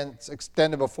lifespans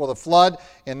extended before the flood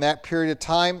in that period of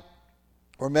time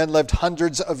where men lived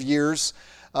hundreds of years.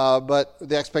 But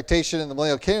the expectation in the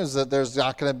millennial kingdom is that there's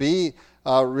not going to be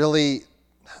really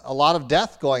a lot of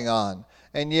death going on.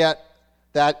 And yet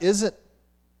that isn't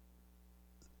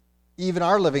even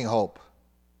our living hope.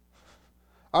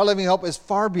 Our living hope is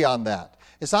far beyond that.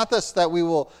 It's not just that we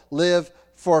will live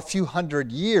for a few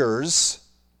hundred years,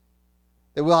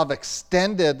 that we'll have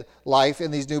extended life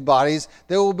in these new bodies.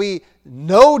 There will be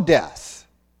no death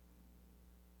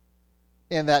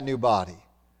in that new body.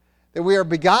 That we are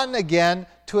begotten again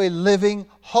to a living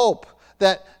hope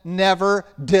that never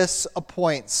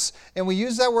disappoints. And we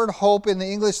use that word hope in the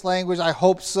English language, I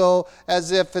hope so,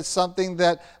 as if it's something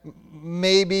that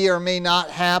maybe or may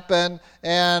not happen,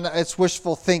 and it's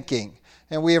wishful thinking.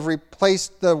 And we have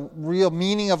replaced the real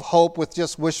meaning of hope with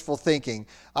just wishful thinking.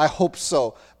 I hope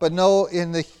so. But no,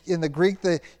 in the Greek,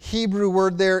 the Hebrew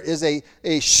word there is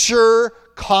a sure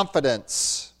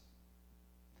confidence.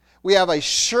 We have a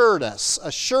sureness,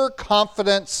 a sure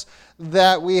confidence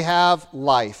that we have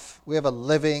life. We have a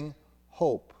living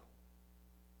hope.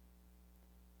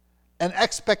 An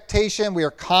expectation we are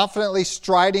confidently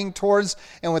striding towards,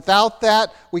 and without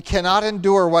that, we cannot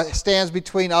endure what stands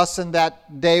between us and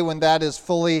that day when that is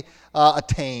fully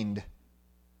attained.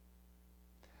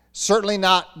 Certainly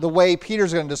not the way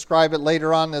Peter's going to describe it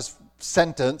later on in this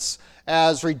sentence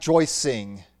as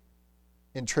rejoicing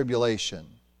in tribulation.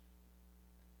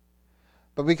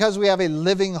 But because we have a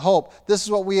living hope, this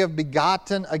is what we have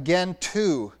begotten again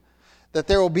to. that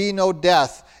there will be no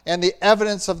death. And the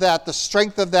evidence of that, the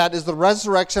strength of that, is the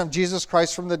resurrection of Jesus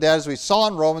Christ from the dead. As we saw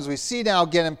in Romans, we see now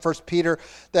again in 1 Peter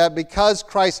that because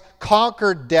Christ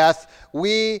conquered death,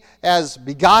 we as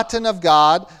begotten of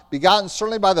God, begotten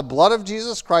certainly by the blood of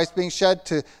Jesus Christ being shed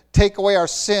to take away our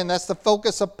sin. That's the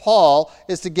focus of Paul,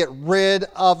 is to get rid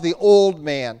of the old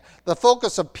man. The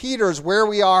focus of Peter is where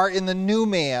we are in the new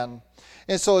man.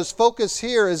 And so his focus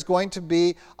here is going to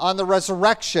be on the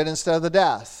resurrection instead of the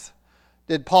death.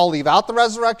 Did Paul leave out the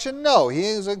resurrection? No, he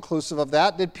is inclusive of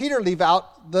that. Did Peter leave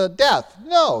out the death?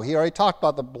 No, he already talked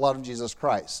about the blood of Jesus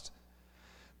Christ.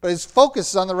 But his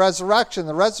focus is on the resurrection.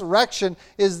 The resurrection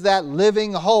is that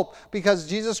living hope because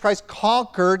Jesus Christ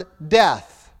conquered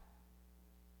death.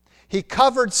 He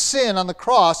covered sin on the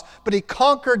cross, but he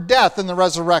conquered death in the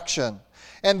resurrection.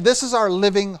 And this is our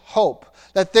living hope,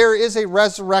 that there is a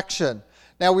resurrection.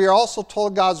 Now, we are also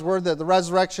told in God's word that the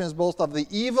resurrection is both of the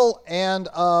evil and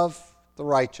of the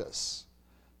righteous.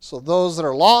 So those that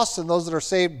are lost and those that are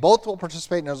saved, both will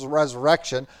participate in the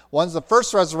resurrection. One's the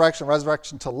first resurrection,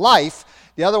 resurrection to life.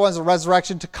 The other one's a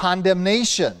resurrection to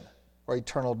condemnation or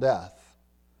eternal death.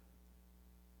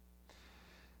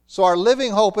 So our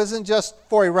living hope isn't just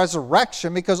for a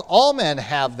resurrection, because all men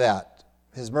have that.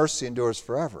 His mercy endures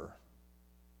forever.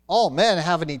 All men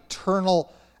have an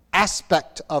eternal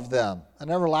aspect of them, an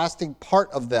everlasting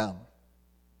part of them.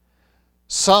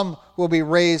 Some will be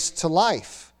raised to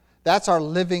life. That's our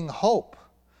living hope.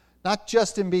 Not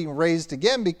just in being raised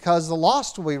again, because the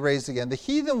lost will be raised again, the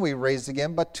heathen will be raised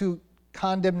again, but to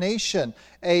condemnation,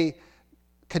 a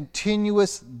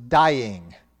continuous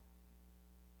dying,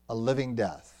 a living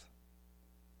death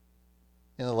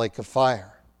in the lake of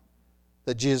fire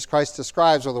that Jesus Christ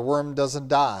describes, where the worm doesn't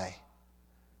die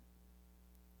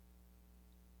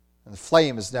and the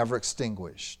flame is never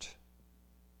extinguished.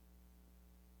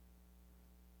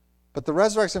 But the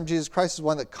resurrection of Jesus Christ is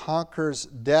one that conquers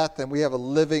death, and we have a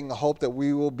living hope that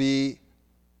we will be,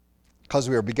 because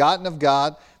we are begotten of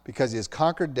God, because he has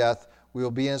conquered death, we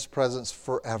will be in his presence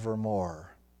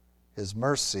forevermore. His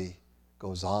mercy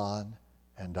goes on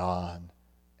and on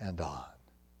and on.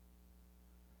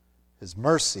 His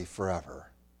mercy forever.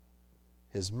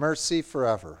 His mercy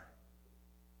forever.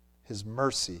 His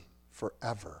mercy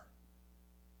forever.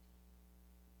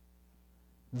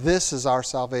 This is our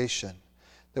salvation.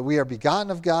 That we are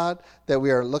begotten of God, that we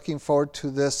are looking forward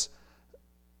to this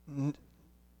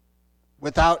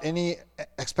without any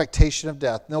expectation of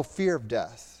death, no fear of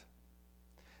death.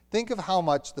 Think of how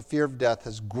much the fear of death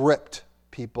has gripped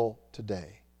people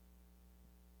today.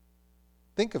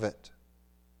 Think of it.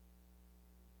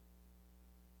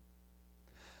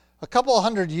 A couple of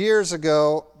 100 years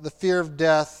ago, the fear of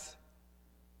death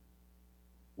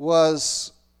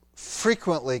was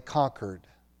frequently conquered,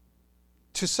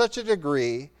 to such a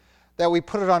degree that we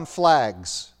put it on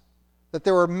flags, that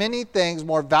there were many things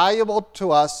more valuable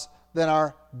to us than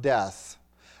our death.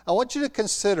 I want you to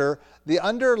consider the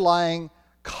underlying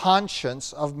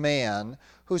conscience of man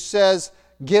who says,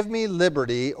 give me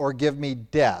liberty or give me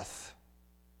death,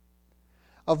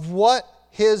 of what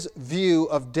his view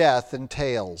of death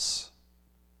entails.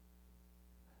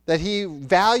 That he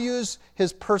values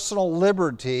his personal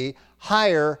liberty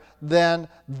higher than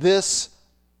this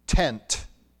tent.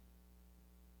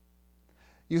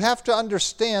 You have to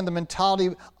understand the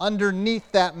mentality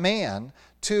underneath that man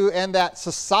and that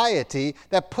society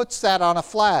that puts that on a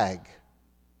flag,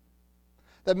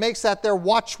 that makes that their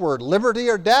watchword, liberty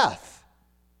or death.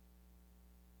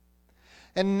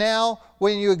 And now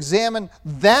when you examine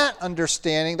that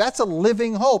understanding, that's a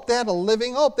living hope. They had a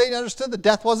living hope. They understood that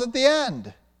death wasn't the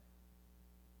end.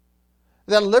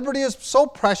 That liberty is so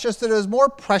precious that it is more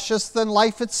precious than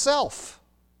life itself,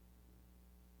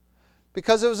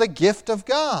 because it was a gift of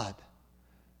God.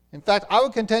 In fact, I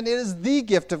would contend it is the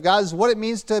gift of God, is what it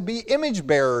means to be image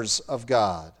bearers of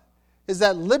God, is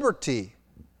that liberty.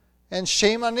 And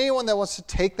shame on anyone that wants to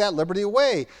take that liberty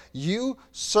away. You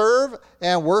serve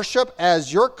and worship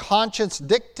as your conscience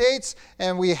dictates,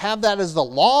 and we have that as the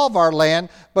law of our land,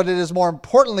 but it is more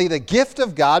importantly the gift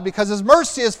of God, because his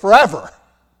mercy is forever.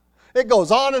 It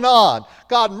goes on and on.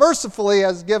 God mercifully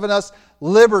has given us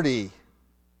liberty,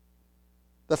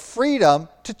 the freedom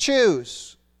to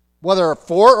choose. Whether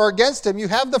for or against him, you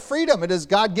have the freedom. It is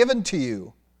God given to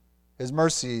you. His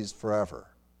mercy is forever.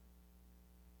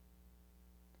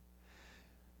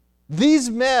 These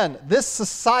men, this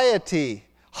society,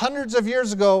 hundreds of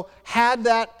years ago, had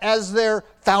that as their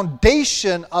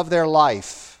foundation of their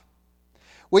life.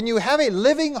 When you have a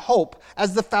living hope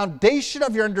as the foundation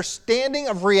of your understanding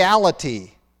of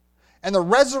reality, and the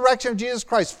resurrection of Jesus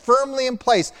Christ firmly in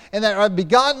place, and that are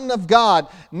begotten of God,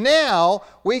 now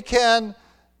we can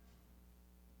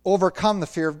overcome the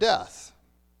fear of death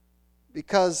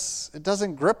because it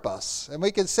doesn't grip us. And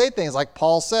we can say things like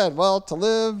Paul said, well, to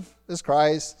live is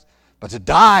Christ, but to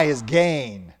die is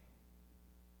gain.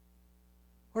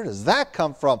 Where does that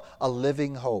come from? A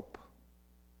living hope.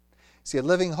 See, a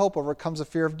living hope overcomes the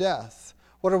fear of death.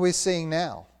 What are we seeing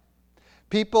now?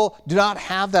 People do not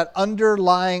have that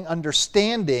underlying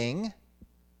understanding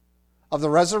of the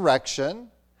resurrection.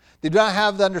 They do not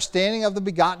have the understanding of the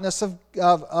begottenness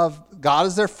of God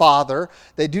as their Father.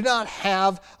 They do not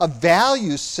have a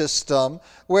value system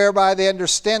whereby they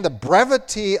understand the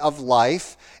brevity of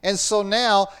life. And so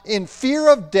now, in fear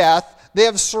of death, they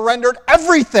have surrendered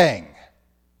everything.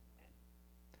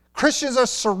 Christians are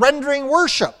surrendering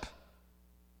worship.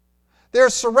 They're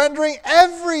surrendering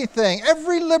everything,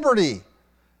 every liberty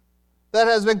that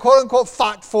has been quote-unquote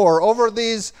fought for over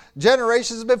these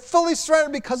generations has been fully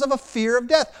surrendered because of a fear of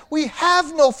death. We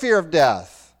have no fear of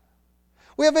death.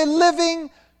 We have a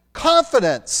living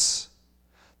confidence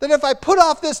that if I put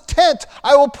off this tent,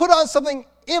 I will put on something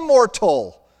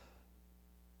immortal.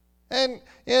 And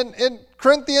in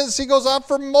Corinthians, he goes on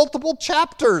for multiple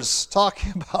chapters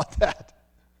talking about that.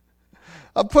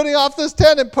 Of putting off this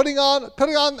tent and putting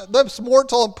on this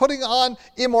mortal and putting on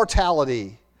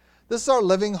immortality. This is our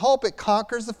living hope. It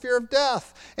conquers the fear of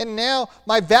death. And now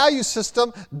my value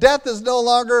system, death is no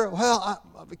longer,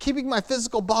 keeping my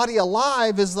physical body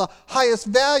alive is the highest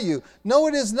value. No,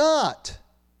 it is not.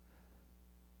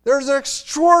 There's an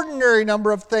extraordinary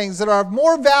number of things that are of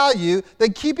more value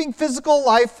than keeping physical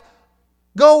life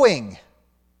going.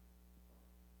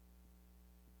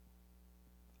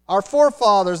 Our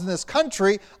forefathers in this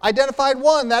country identified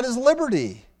one, that is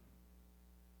liberty.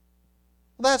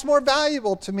 That's more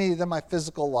valuable to me than my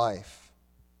physical life.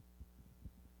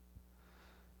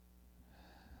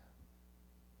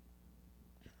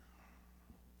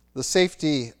 The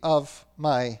safety of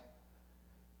my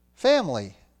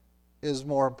family is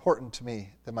more important to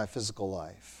me than my physical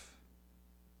life.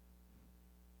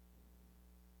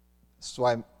 This is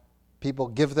why people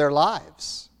give their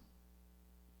lives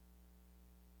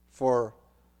for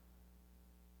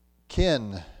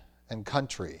kin and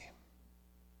country,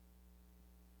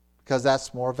 because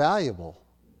that's more valuable.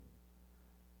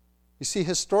 You see,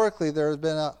 historically, there has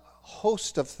been a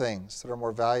host of things that are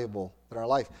more valuable than our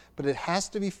life, but it has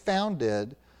to be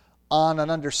founded on an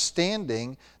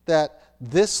understanding that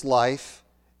this life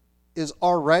is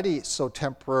already so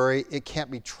temporary it can't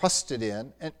be trusted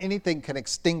in, and anything can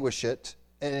extinguish it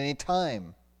at any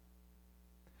time.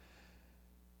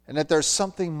 And that there's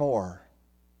something more.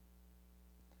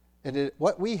 And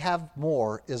what we have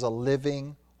more is a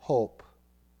living hope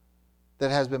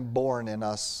that has been born in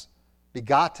us,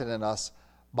 begotten in us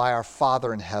by our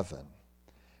Father in heaven.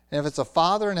 And if it's a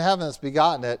Father in heaven that's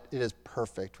begotten it, it is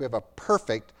perfect. We have a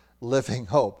perfect living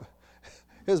hope.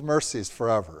 His mercy is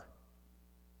forever.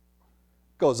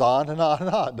 Goes on and on and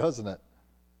on, doesn't it?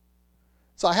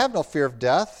 So I have no fear of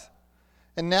death.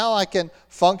 And now I can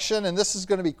function, and this is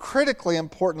going to be critically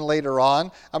important later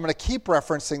on. I'm going to keep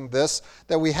referencing this,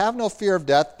 that we have no fear of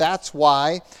death. That's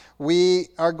why we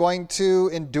are going to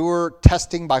endure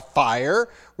testing by fire.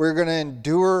 We're going to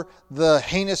endure the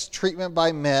heinous treatment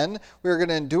by men. We're going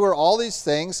to endure all these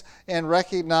things and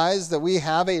recognize that we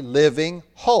have a living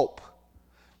hope.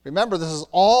 Remember, this is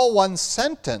all one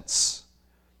sentence.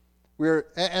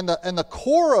 And the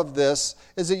core of this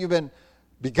is that you've been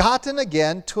begotten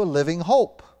again to a living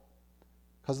hope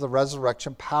because of the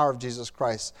resurrection power of Jesus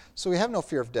Christ. So we have no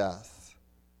fear of death.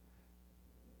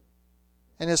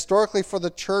 And historically for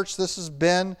the church, this has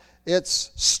been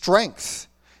its strength,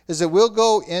 is that we'll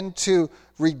go into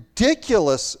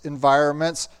ridiculous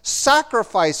environments,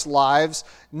 sacrifice lives,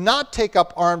 not take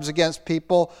up arms against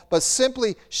people, but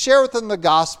simply share with them the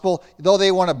gospel, though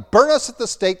they want to burn us at the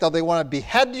stake, though they want to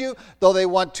behead you, though they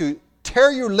want to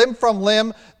tear you limb from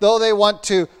limb, though they want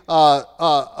to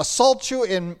assault you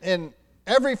in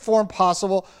every form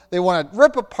possible. They want to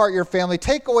rip apart your family,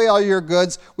 take away all your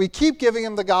goods. We keep giving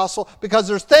them the gospel because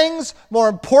there's things more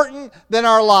important than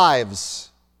our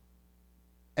lives.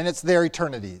 And it's their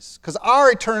eternities. Because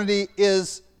our eternity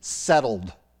is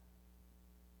settled.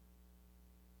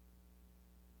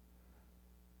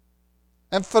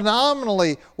 And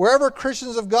phenomenally, wherever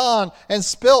Christians have gone and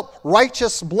spilt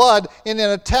righteous blood in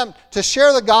an attempt to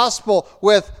share the gospel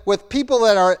with people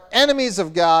that are enemies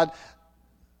of God,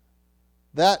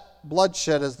 that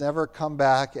bloodshed has never come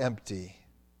back empty.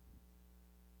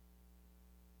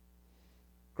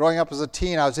 Growing up as a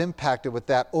teen, I was impacted with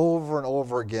that over and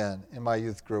over again in my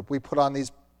youth group. We put on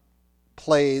these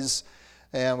plays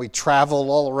and we traveled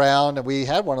all around, and we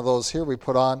had one of those here we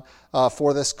put on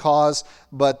for this cause.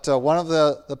 But one of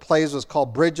the plays was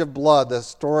called Bridge of Blood, the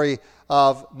story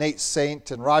of Nate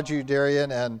Saint and Roger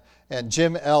Udarian and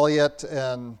Jim Elliott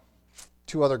and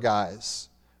two other guys.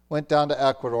 Went down to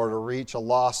Ecuador to reach a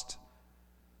lost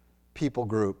people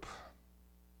group.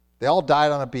 They all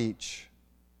died on a beach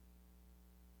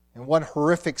in one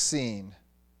horrific scene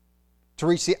to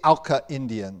reach the Auca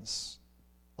Indians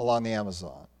along the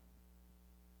Amazon.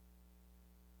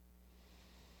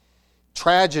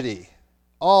 Tragedy.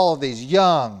 All of these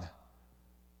young,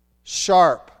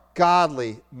 sharp,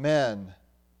 godly men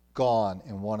gone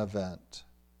in one event.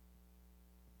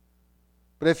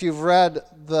 But if you've read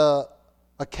the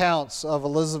accounts of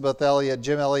Elizabeth Elliot,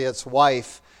 Jim Elliott's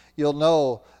wife, you'll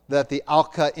know that the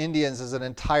Auca Indians as an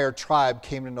entire tribe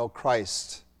came to know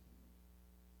Christ.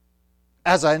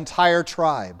 As an entire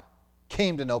tribe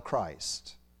came to know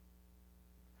Christ.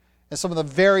 And some of the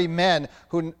very men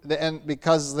who, and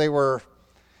because they were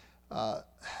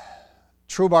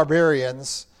true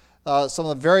barbarians, some of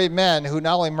the very men who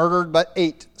not only murdered but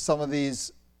ate some of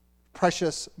these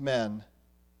precious men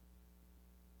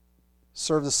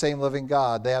serve the same living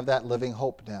God. They have that living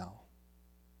hope now.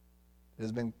 It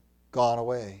has been gone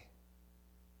away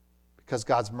because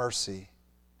God's mercy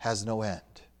has no end.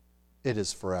 It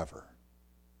is forever.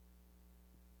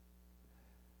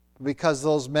 Because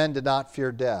those men did not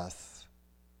fear death,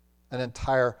 an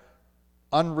entire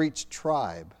unreached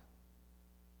tribe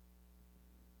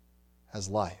has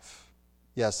life.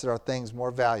 Yes, there are things more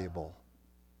valuable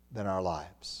than our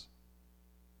lives.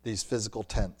 These physical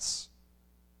tents.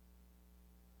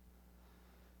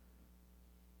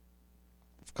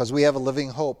 Because we have a living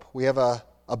hope. We have a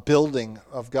building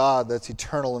of God that's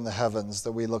eternal in the heavens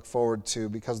that we look forward to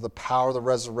because of the power of the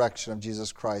resurrection of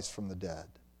Jesus Christ from the dead.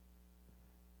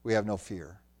 We have no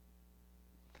fear.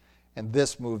 And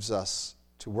this moves us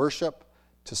to worship,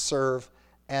 to serve,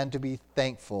 and to be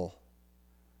thankful.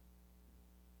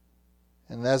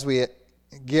 And as we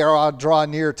draw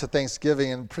near to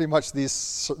Thanksgiving, and pretty much this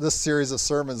series of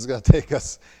sermons is going to take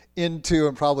us into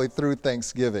and probably through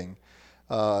Thanksgiving.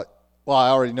 Well, I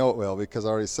already know it will because I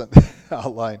already sent the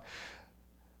outline.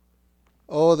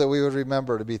 Oh, that we would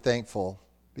remember to be thankful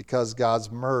because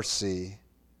God's mercy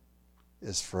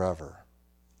is forever.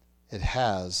 It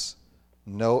has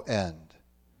no end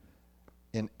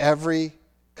in every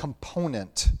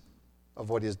component of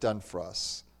what He has done for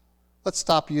us. Let's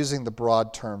stop using the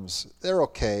broad terms. They're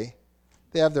okay.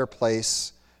 They have their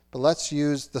place. But let's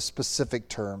use the specific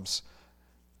terms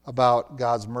about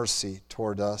God's mercy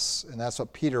toward us. And that's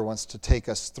what Peter wants to take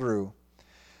us through.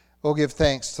 Oh, give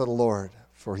thanks to the Lord,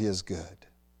 for He is good.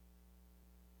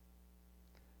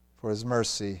 For His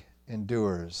mercy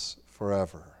endures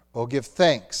forever. Oh, give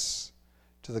thanks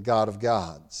to the God of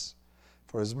gods,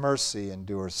 for His mercy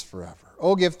endures forever.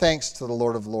 Oh, give thanks to the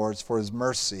Lord of lords, for His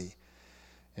mercy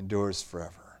endures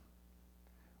forever.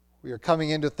 We are coming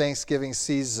into Thanksgiving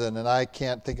season, and I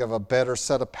can't think of a better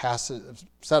set of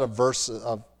verses,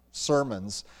 of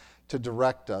sermons to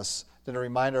direct us than to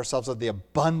remind ourselves of the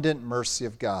abundant mercy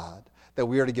of God, that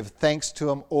we are to give thanks to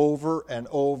Him over and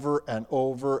over and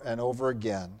over and over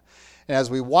again. And as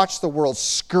we watch the world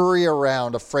scurry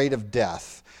around afraid of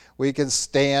death, we can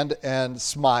stand and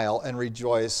smile and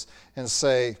rejoice and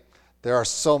say, there are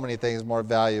so many things more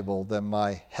valuable than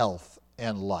my health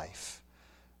and life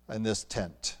in this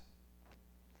tent.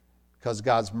 Because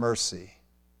God's mercy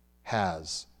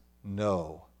has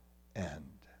no end.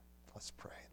 Let's pray.